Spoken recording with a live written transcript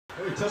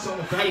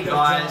Hey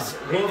guys,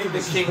 welcome to the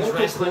King's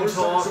Wrestling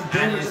Talk,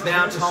 and it is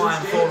now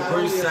time for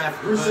Rusev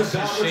versus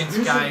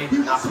Shinsuke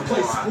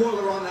Nakamura.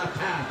 Spoiler on that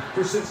path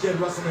for Shinsuke at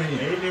WrestleMania.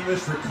 Aiden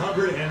English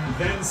recovered and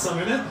then some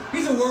in it.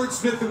 He's a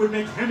wordsmith that would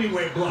make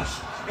Hemingway blush.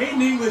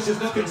 Aiden English is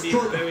nothing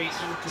short of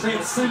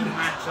transcendent.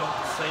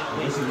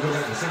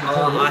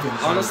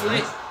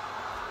 Honestly,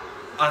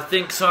 I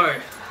think so.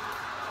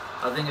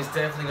 I think it's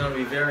definitely going to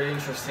be very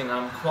interesting.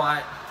 I'm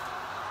quite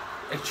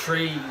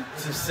intrigued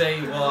to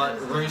see what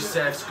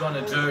Rusev's going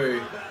to do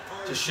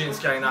to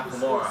Shinsuke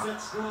Nakamura.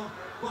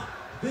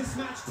 This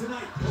match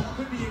tonight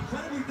could be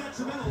incredibly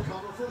detrimental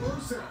for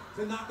Rusev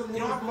to Nakamura. You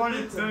know, I find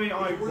it very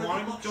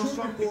ironic,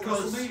 Joshua,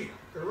 because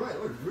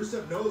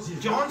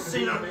John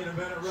Cena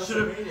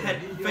should have had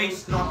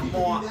faced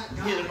Nakamura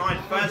here tonight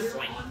at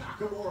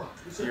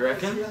Fastlane. You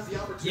reckon?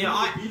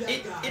 Yeah,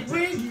 it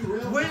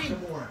really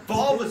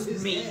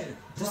bothers me,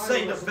 to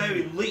say the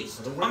very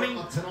least. I mean,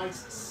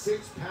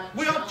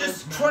 we are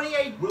just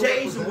 28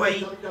 days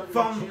away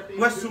from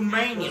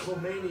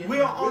WrestleMania.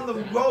 We are on the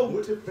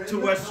road to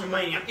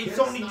WrestleMania. It's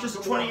only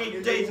just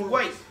 28 days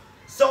away.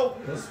 So,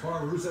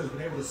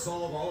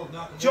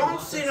 John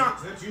Cena,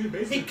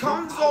 he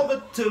comes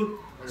over to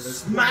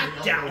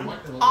SmackDown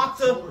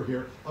after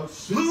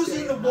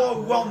losing the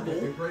Royal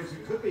Rumble.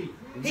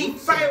 He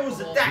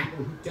fails at that.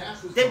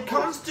 Then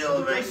comes to the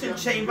Elimination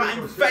Chamber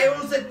and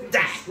fails at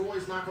that.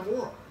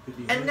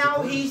 And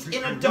now he's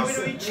in a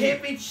WWE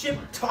Championship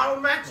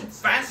title match at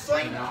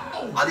Fastlane?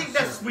 I think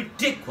that's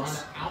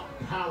ridiculous.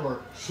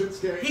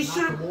 He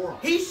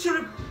should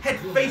have had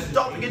faced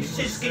off against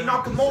Shinsuke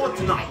Nakamura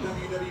tonight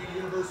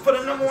for the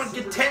 #1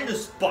 contender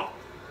spot.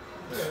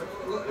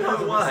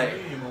 No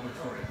way.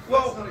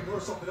 Well,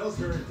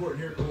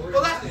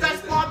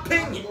 that's my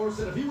opinion.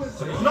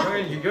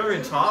 You're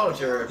entitled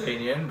to your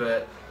opinion,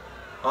 but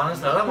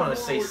honestly, I don't want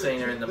to see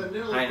Cena in the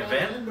main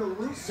event.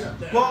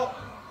 Well,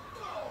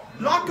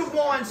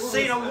 Nakamura and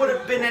Cena would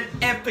have been an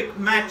epic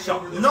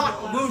matchup,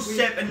 not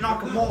Rusev and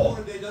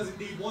Nakamura.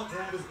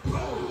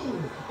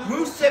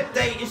 Rusev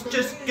Day is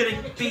just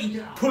going to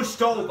be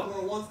pushed over.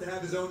 Wants to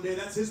have his own day.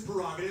 That's his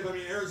prerogative. I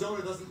mean,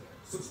 Arizona doesn't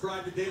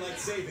subscribe to daylight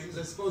savings.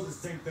 I suppose it's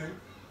the same thing.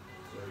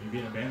 So you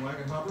being a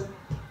bandwagon hopper?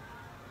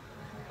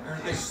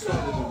 I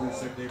started the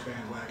Rusev Day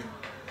bandwagon.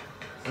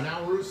 And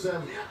now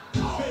Rusev,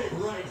 big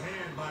right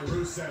hand by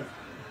Rusev,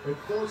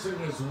 enforcing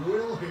his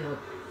will here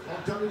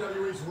on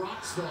WWE's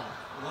Rockstar.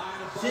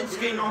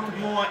 Shinsuke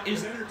Nakamura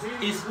is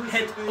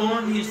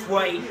on his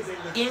way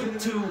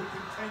into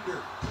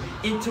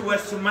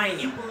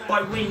WrestleMania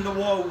by winning the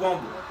Royal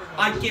Rumble.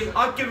 I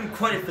give him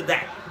credit for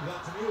that.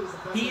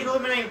 He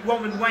eliminated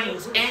Roman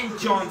Reigns and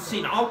John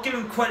Cena. I'll give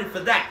him credit for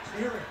that.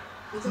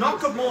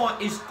 Nakamura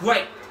is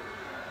great.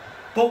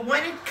 But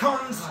when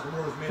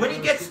he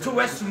gets to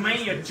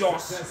WrestleMania,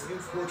 Josh,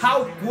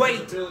 how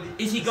great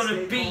is he going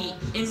to be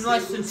in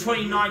less than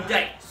 29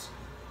 days?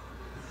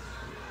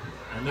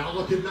 And now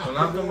look at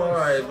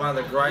Nakamura is one of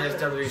the greatest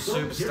WWE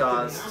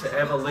superstars to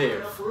ever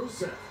live.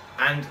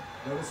 And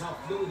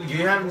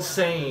you haven't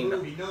seen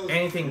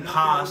anything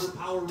past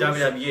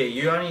WWE.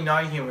 You only know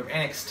him with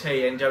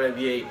NXT and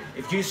WWE.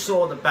 If you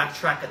saw the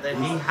backtrack that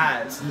he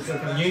has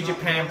from New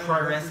Japan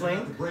Pro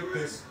Wrestling,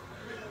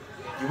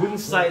 you wouldn't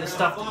say the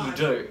stuff that you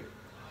do.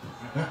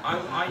 I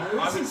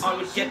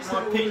would get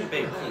my opinion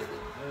back.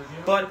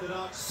 But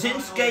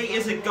Shinsuke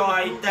is a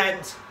guy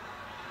that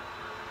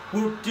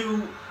will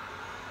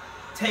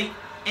take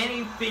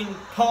anything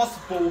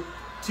possible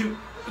to,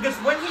 because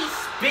when he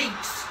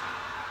speaks,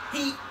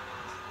 he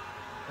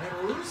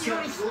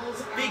only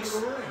speaks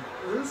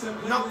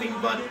nothing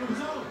but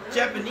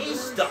Japanese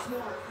stuff.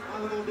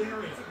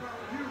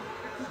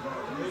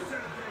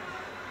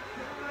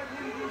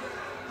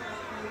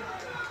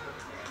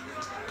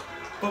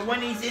 But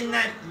when he's in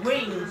that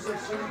ring,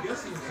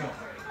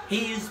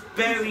 he is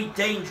very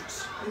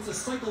dangerous. It's a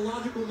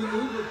psychological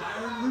maneuver,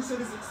 Byron. Rusev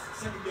isn't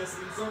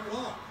second-guessing himself at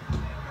all.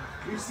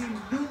 We've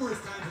seen numerous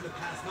times in the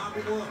past,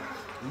 Nakamura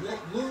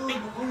luring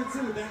opponents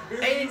in with that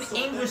very Aiden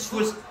English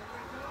was,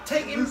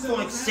 take him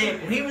for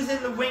example, he was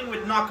in the ring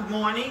with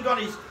Nakamura and he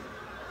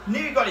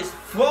nearly got his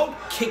throat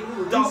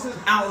kicked up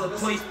out of the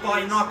place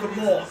by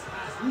Nakamura.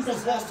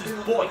 Almost lost his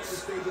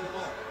voice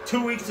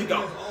 2 weeks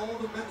ago. All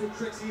the mental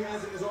tricks he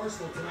has in his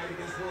arsenal tonight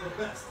against one of the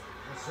best.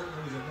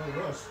 Certainly he's in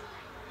no rush.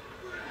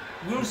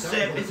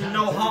 Rusev is in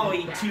no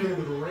hurry to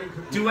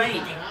do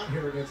anything.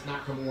 Here against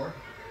Nakamura.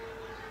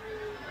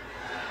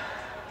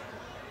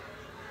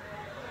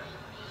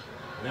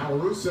 Now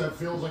Rusev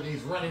feels like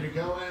he's ready to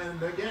go,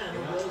 and again, he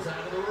rolls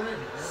out of the ring.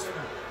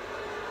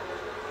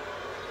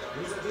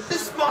 This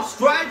is my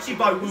strategy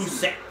by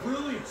Rusev.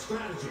 Brilliant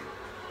strategy.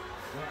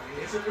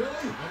 Is it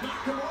really?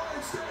 Nakamura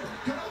instead.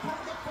 Can I put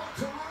the fight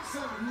to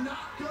Rusev?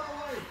 Not gonna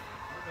wait.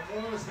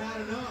 Nakamura's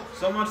had enough.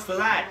 So much for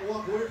that. I'll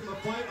walk away from the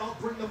fight. I'll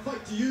bring the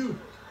fight to you.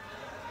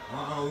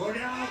 Uh-oh, look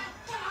out.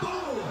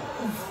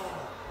 Boom!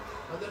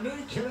 And the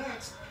knee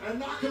connects, and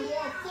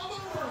Nakamura from over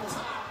the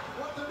top.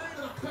 What the knee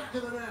to the back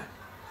of the neck.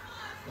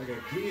 Like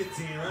a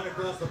guillotine right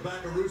across the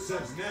back of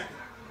Rusev's neck.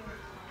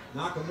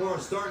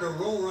 Nakamura starting to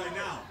roll right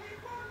now.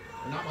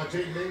 And not much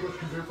Aiden English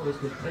can do for his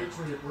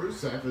compatriot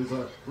Rusev as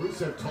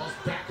Rusev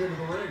tossed back into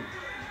the ring.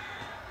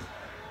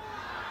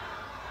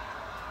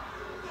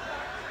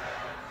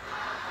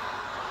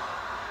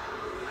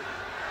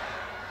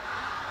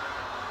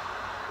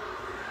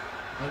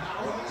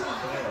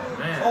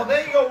 Oh,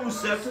 there you go,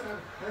 Rusev.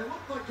 It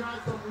looked like, guys,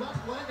 the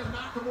left leg of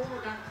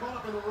Nakamura got caught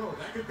up in the rope.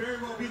 That could very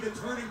well be the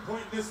turning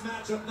point in this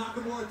matchup.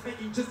 Nakamura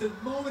taking just a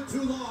moment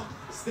too long,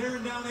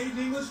 staring down Aiden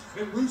English,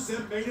 and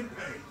Rusev made him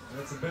pay.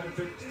 That's a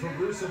benefit for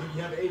Rusev when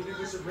you have Aiden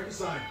English at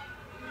ringside.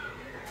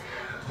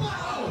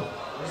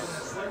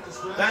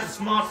 That's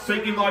smart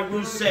thinking by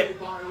Rusev.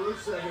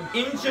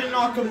 Injure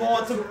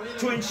Nakamura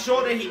to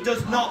ensure that he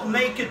does not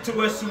make it to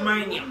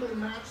WrestleMania.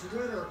 Match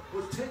winner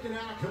was taken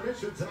out of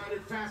commission tonight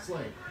at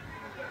Fastlane.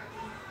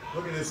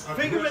 Look at this.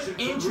 Think of an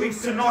injury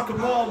to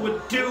Nakamura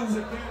would do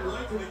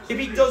if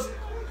he does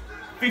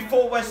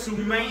before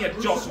WrestleMania,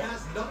 Joshua.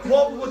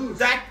 What would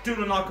that do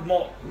to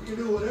Nakamura?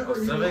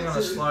 So they're going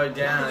to slow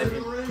down if he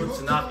puts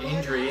enough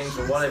injury in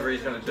for whatever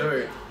he's going to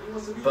do.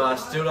 But I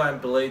still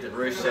don't believe that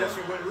Rusev's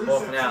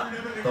walking out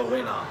the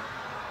winner.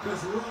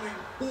 Just running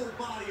full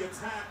body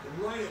attack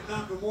right at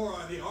Nakamura,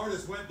 and the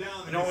artist went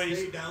down and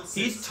stayed down.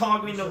 He's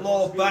targeting the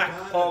lower back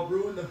of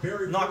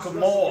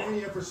Nakamura,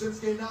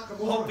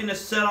 hoping to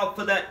set up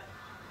for that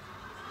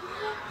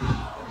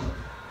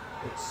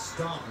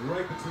Stomp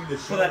right between the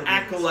for that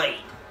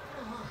accolade.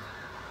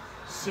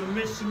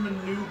 Submission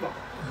maneuver.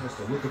 Just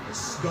a look of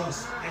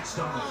disgust etched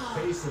on the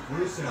face of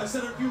Rusev. I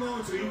said a few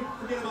moments ago, you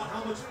forget about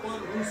how much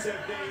fun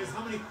Rusev Day is,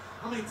 how many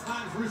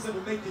times Rusev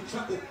will make you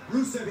chuckle.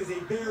 Rusev is a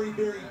very,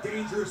 very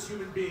dangerous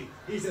human being.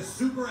 He's a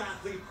super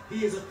athlete.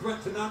 He is a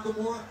threat to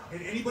Nakamura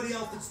and anybody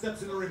else that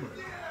steps in the ring with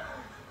him.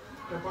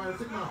 And Byron,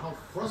 think about how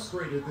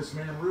frustrated this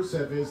man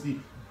Rusev is. The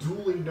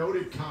duly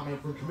noted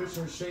comment from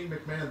Commissioner Shane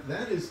McMahon,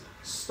 that is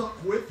stuck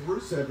with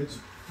Rusev. It's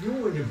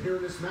fueling him here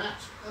in this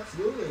match.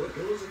 Absolutely.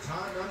 There was a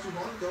time not too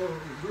long ago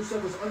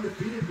Rusev was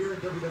undefeated here in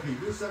WWE.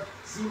 Rusev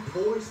seemed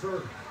poised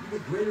for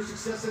even greater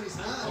success than he's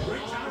had.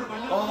 Great counter by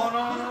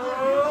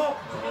Oh,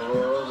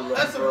 no.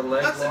 That's a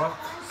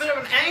bit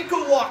of an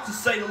ankle lock, to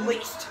say the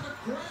least.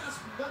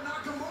 grasp that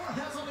Nakamura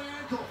has on the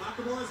ankle.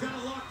 Nakamura's got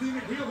a locked in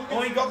and heel hook.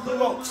 Oh, he got the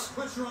ropes.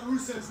 Pressure on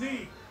Rusev's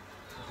knee.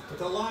 But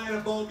the Lion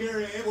of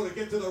Bulgaria able to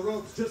get to the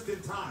ropes just in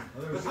time.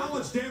 But how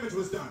much damage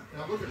was done?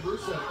 Now look at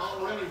Rusev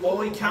already.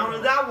 Oh, he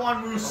countered that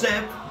one,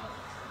 Rusev.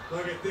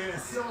 Look at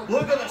this.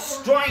 Look at the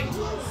strength.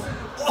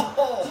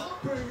 Oh.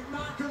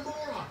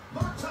 Nakamura,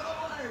 hook to the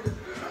leg.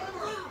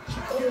 Cover.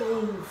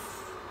 Oh.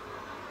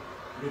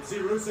 You can see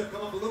Rusev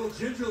come up a little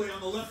gingerly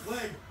on the left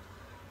leg.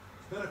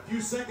 Spent a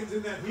few seconds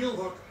in that heel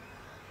hook.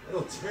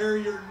 It'll tear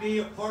your knee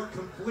apart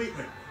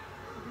completely.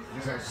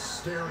 He's a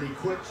scary,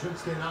 quick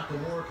Shinsuke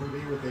Nakamura can be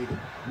with a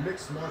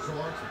mixed martial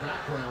arts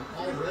background.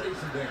 Already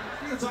some damage.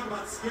 You're talking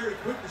about scary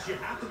quickness. You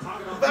have to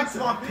talk about. That's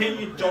my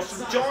opinion, Josh.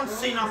 John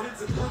Cena,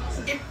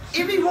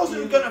 if he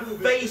wasn't going to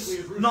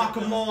face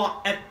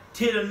Nakamura at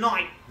here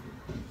tonight,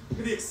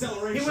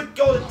 he would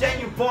go to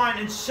Daniel Bryan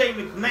and Shane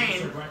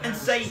McMahon and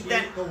say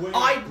that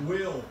I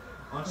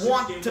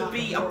want to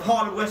be a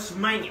part of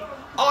WrestleMania.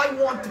 I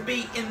want to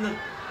be in the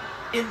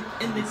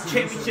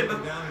championship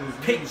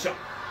picture.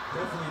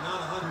 Definitely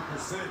not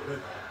 100%, but.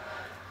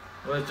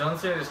 Well, John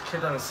Cena just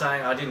kept on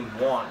saying I didn't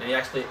want, and he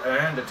actually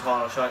earned a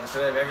title shot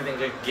instead of everything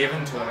just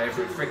given to him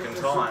every freaking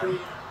time.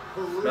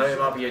 Maybe it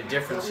might be a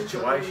different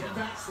situation.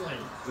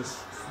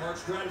 Just smart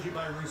strategy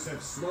by Rusev.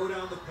 Slow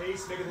down the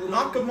pace, make it a little.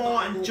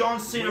 Nakamura and John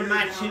Cena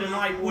match here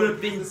tonight would have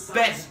been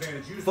best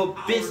for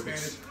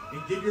business.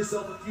 And give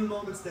yourself a few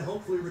moments to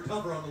hopefully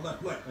recover on the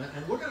left leg.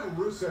 And look at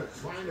Rusev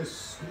trying to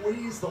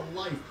squeeze the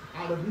life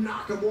out of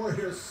Nakamura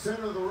here,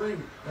 center of the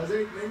ring, as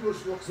Aiden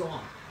English looks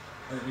on.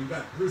 And you've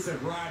got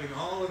Rusev riding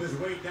all of his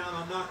weight down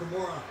on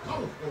Nakamura.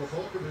 Oh, well, the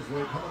bulk of his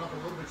weight coming up a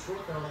little bit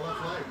short there on the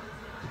left leg.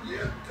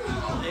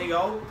 There you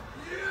go.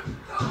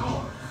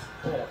 Oh,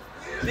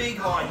 big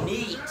high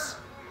knees.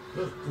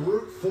 The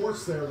brute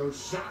force there, those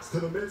shots to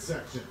the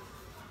midsection.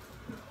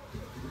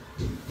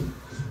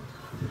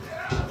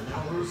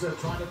 Now Rusev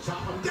trying to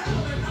chop him down,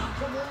 and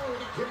Nakamura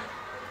with a kick.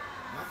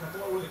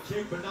 Nakamura with a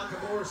kick, but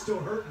Nakamura still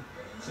hurting.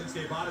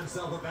 Shinsuke bought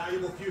himself a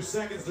valuable few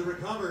seconds to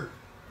recover.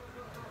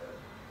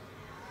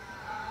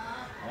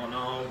 Oh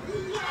no.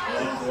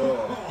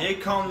 Oh. Here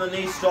come the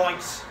knee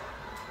strikes.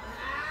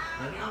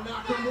 And now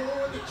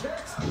Nakamura with the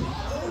kicks.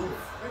 Oh,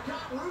 it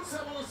got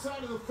Rusev on the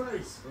side of the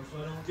face. First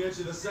one don't get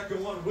you, the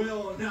second one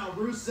will, and now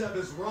Rusev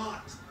is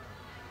rocked.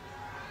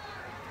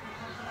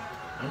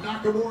 And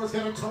Nakamura's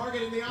got a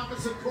target in the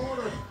opposite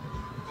corner.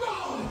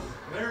 Oh,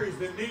 there's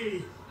the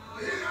knee.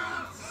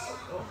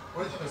 Oh,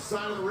 right to the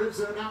side of the ribs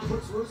there, now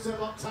puts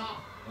Rusev up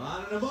top.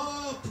 Lining him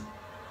up.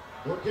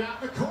 Look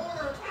out in the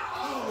corner.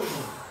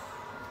 Oh!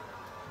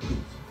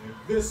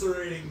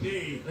 Eviscerating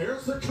knee.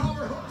 There's the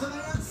cover hook to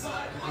the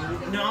inside.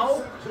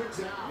 No.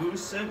 Rusev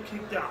Rusev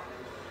kicked out.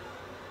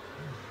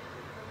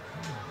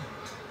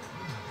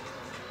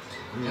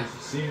 Yeah,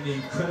 seeing the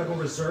incredible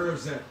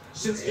reserves that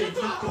Shinsuke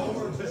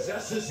Nakamura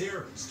possesses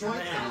here.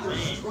 Strike after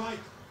strike.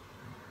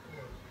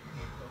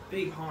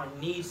 Big high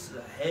knees to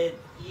the head.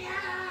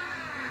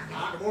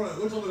 Nakamura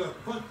looks over the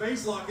front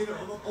face lock,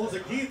 almost a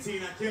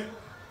guillotine. I can't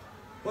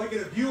quite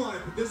get a view on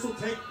it, but this will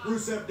take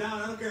Rusev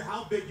down. I don't care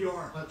how big you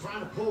are.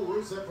 Trying to pull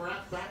Rusev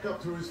back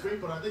up to his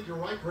feet, but I think you're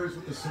right, Bruce,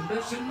 with the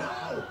submission. No!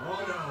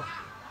 Oh, no.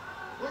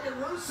 Look at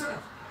Rusev.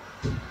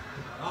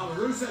 Oh,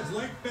 Rusev's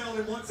leg failed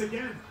him once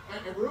again.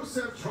 And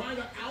Rusev trying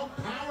to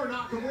outpower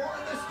Nakamura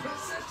in this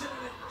position.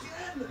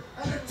 And again,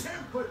 an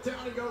attempt, but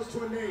down he goes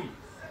to a knee.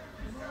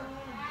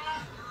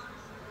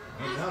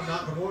 And now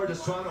Nakamura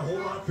just trying to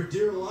hold on for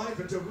dear life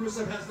until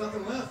Rusev has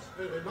nothing left.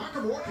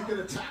 Nakamura could get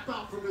a tap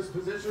out from this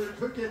position. It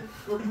could get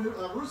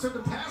Rusev to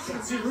pass. You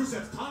can see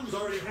Rusev's tongue's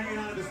already hanging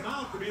out of his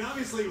mouth. I mean,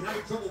 obviously he's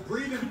having trouble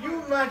breathing. Can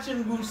you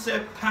imagine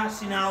Rusev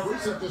passing out?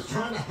 Rusev just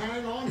trying to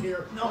hang on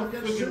here. No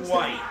against freaking Shinsuke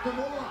way.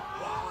 Nakamura.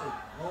 Wow.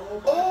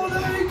 Oh,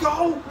 there you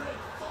go.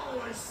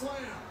 Follow-away slam.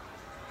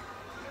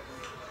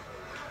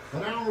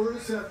 And now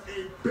Rusev,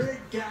 a big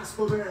gasp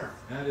of air.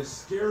 That is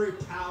scary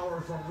power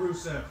from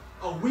Rusev.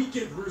 A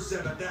weakened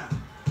Rusev at that.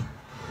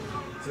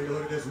 Take a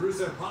look at this.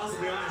 Rusev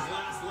possibly on his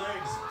last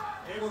legs.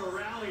 Able to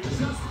rally just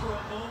for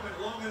a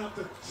moment, long enough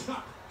to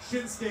chuck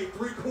Shinsuke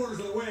 3/4 of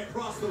the way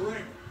across the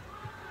ring.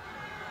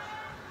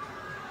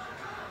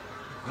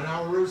 And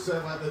now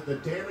Rusev had the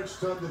damage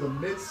done to the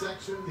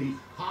midsection, the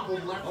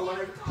hobbled left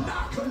leg.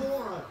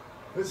 Nakamura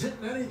is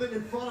hitting anything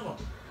in front of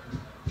him.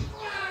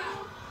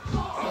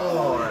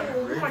 Oh, My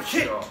rib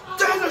kick. shot.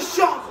 There's a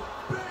shot.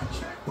 Big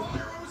kick by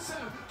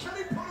Rusev. Can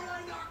he put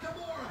away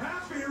Nakamura?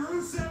 Happy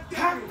Rusev Day.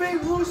 Happy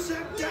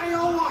Rusev Day,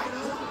 all right.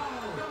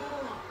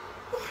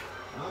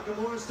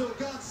 Nakamura still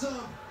got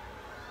some.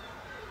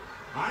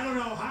 I don't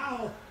know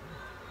how.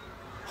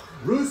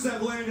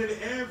 Rusev landed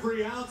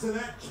every ounce of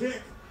that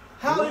kick.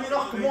 How did Right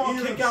on the Nakamura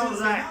ear kick of out of Shinsuke.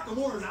 that?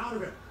 Nakamura's out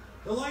of it.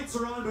 The lights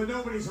are on, but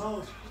nobody's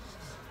home.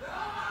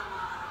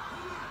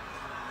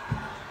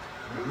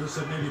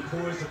 Rusev may be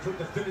poised to put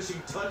the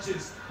finishing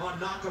touches on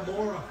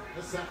Nakamura.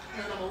 That's that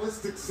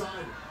animalistic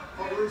side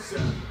of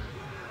Rusev.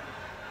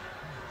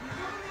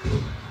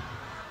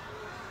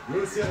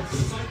 Rusev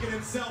psyching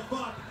himself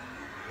up.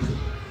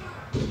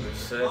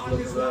 Rusev,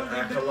 look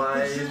at the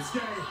accolades.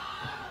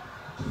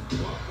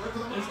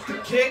 It's the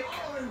kick.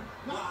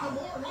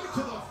 Nakamura right to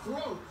the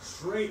throat.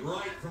 Straight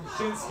right from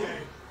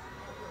Shinsuke.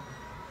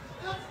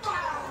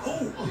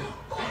 Oh!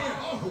 Damn!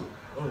 Oh!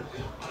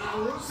 Now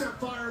Rusev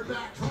fired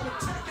back, trying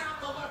to take out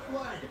the left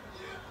leg.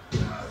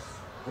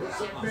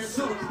 Rusev missed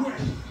So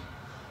quick.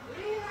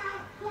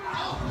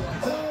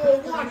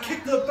 Oh, what a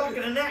kick to the back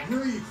of the neck.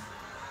 Breathe.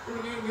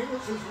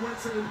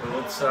 I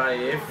would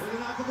say if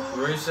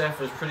Rusev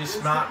was pretty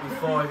smart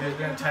before, if he was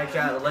going to take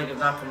out the leg of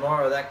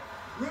Nakamura, that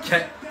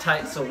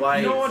takes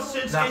away You know what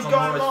Shinsuke's got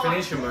Nakamura's on?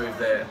 finisher move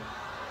there.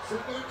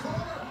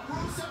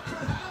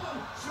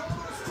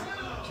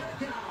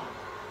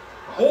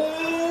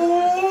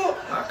 Oh!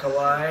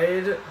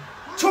 Accolade.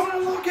 Trying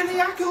to lock in the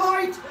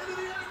accolade.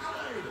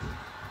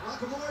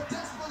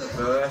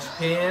 Reverse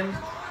pin.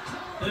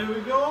 There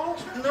we go.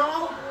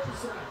 No.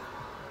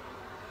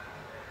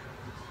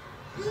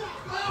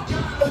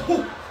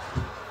 Oh.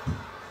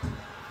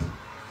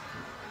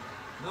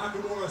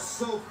 Nakamura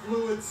so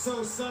fluid,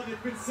 so sudden,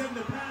 it's been said in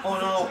the past. Oh,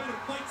 no. He's trying to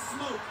fight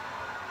smoke.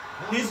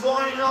 He's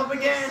lining up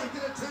again.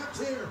 Second attempt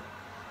here.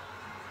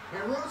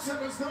 And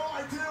Rusev has no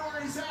idea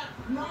where he's at.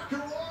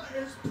 Nakamura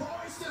is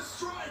poised to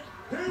strike.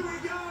 Here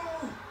we go.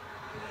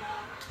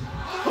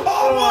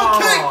 Oh, what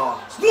a kick!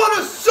 What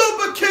a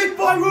super kick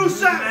by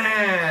Rusev!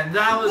 Man,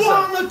 that was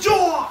What on the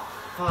jaw!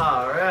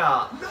 far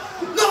out. No!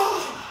 Got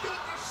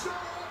the show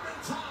up in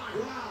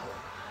time. Wow.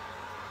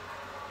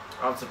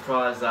 I'm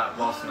surprised that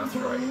wasn't a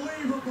 3.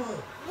 Unbelievable.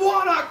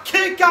 What a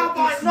kick out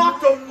by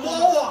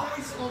Nakamura!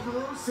 Voice of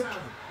Rusev.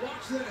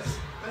 Watch this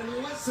and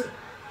listen.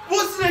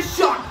 What's this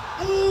shot?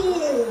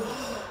 Oh!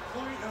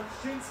 Point of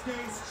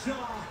Shinsuke's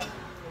jaw.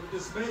 The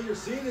dismay you're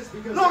seeing is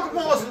because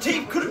Nakamura's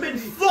teeth could have been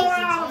flown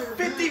out of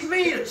 50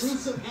 meters.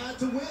 Rusev had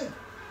to win.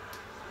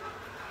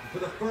 For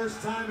the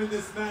first time in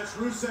this match,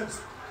 Rusev's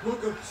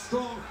look of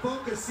strong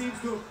focus seems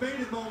to have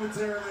faded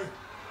momentarily.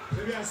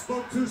 Maybe I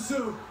spoke too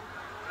soon.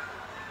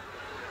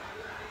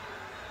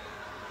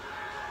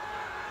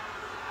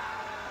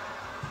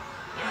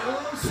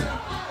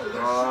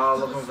 Oh,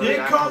 looking for the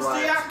Here comes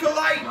the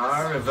accolade. accolade!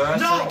 No,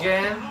 reverse No. it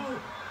again.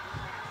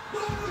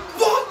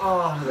 What?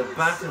 Oh, the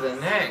back of the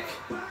neck.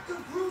 Back of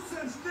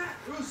Rusev's neck.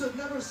 Rusev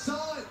never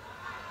saw it.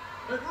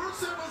 And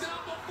Rusev was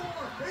out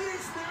before. He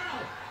is now.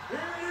 Here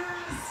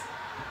it is.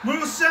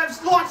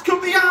 Rusev's lights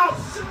could be out!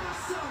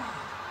 Suicide.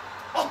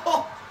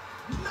 Oh!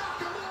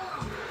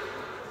 Nakamura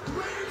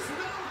leaves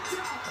no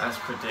doubt. As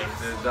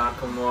predicted,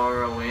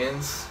 Nakamura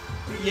wins.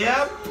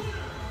 Yep.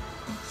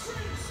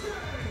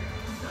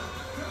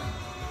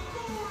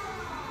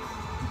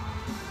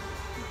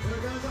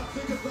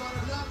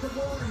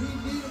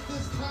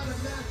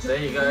 There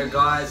you go,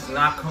 guys.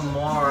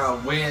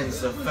 Nakamura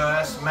wins the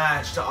first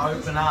match to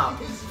open up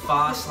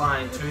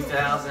Fastlane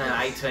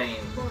 2018.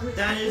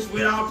 That is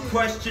without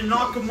question.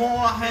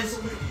 Nakamura has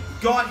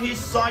got his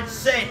sights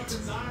set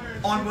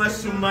on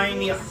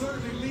WrestleMania.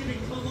 Certainly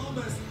leaving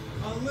Columbus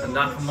a little And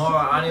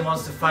Nakamura only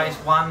wants to face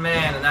one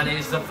man, and that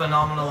is the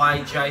phenomenal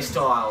AJ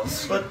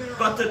Styles.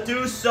 But to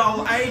do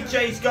so,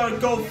 AJ's going to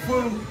go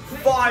through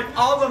 5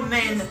 other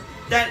men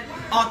that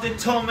are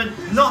determined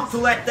not to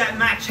let that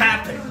match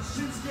happen.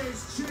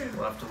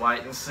 We'll have to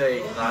wait and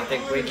see. I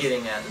think we're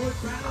getting it.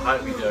 I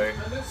hope we do.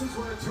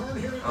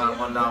 I don't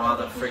want no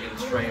other friggin'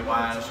 3-way.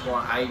 I just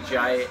want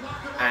AJ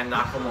and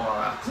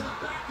Nakamura.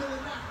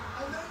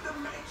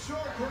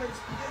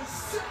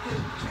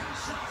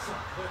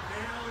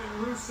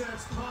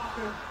 Rusev's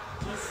popping.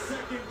 A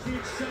second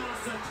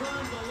Kinshasa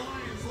turns the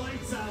Lions'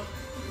 lights out.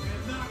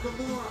 And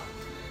Nakamura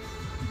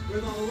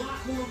with a lot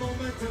more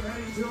momentum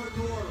heading toward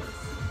New Orleans.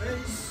 A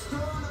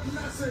stern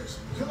message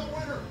to the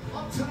winner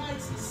of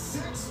tonight's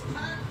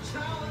 6-pack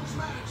challenge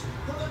match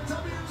for the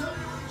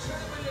WWE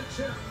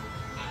Championship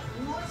at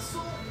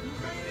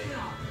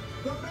WrestleMania.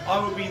 I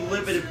will be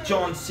livid if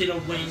John Cena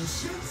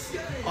wins.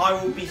 I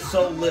will be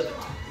so livid.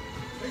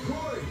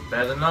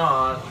 Better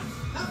not.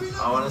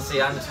 I want to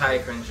see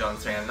Undertaker and John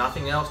Cena.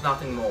 Nothing else,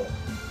 nothing more.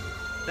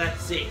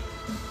 That's it.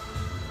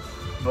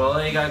 Well,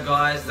 there you go,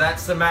 guys.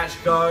 That's the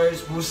match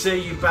goes. We'll see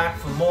you back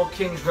for more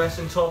King's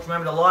Wrestling Talk.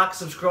 Remember to like,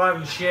 subscribe,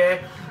 and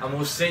share. And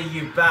we'll see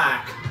you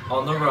back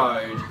on the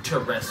road to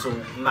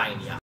WrestleMania.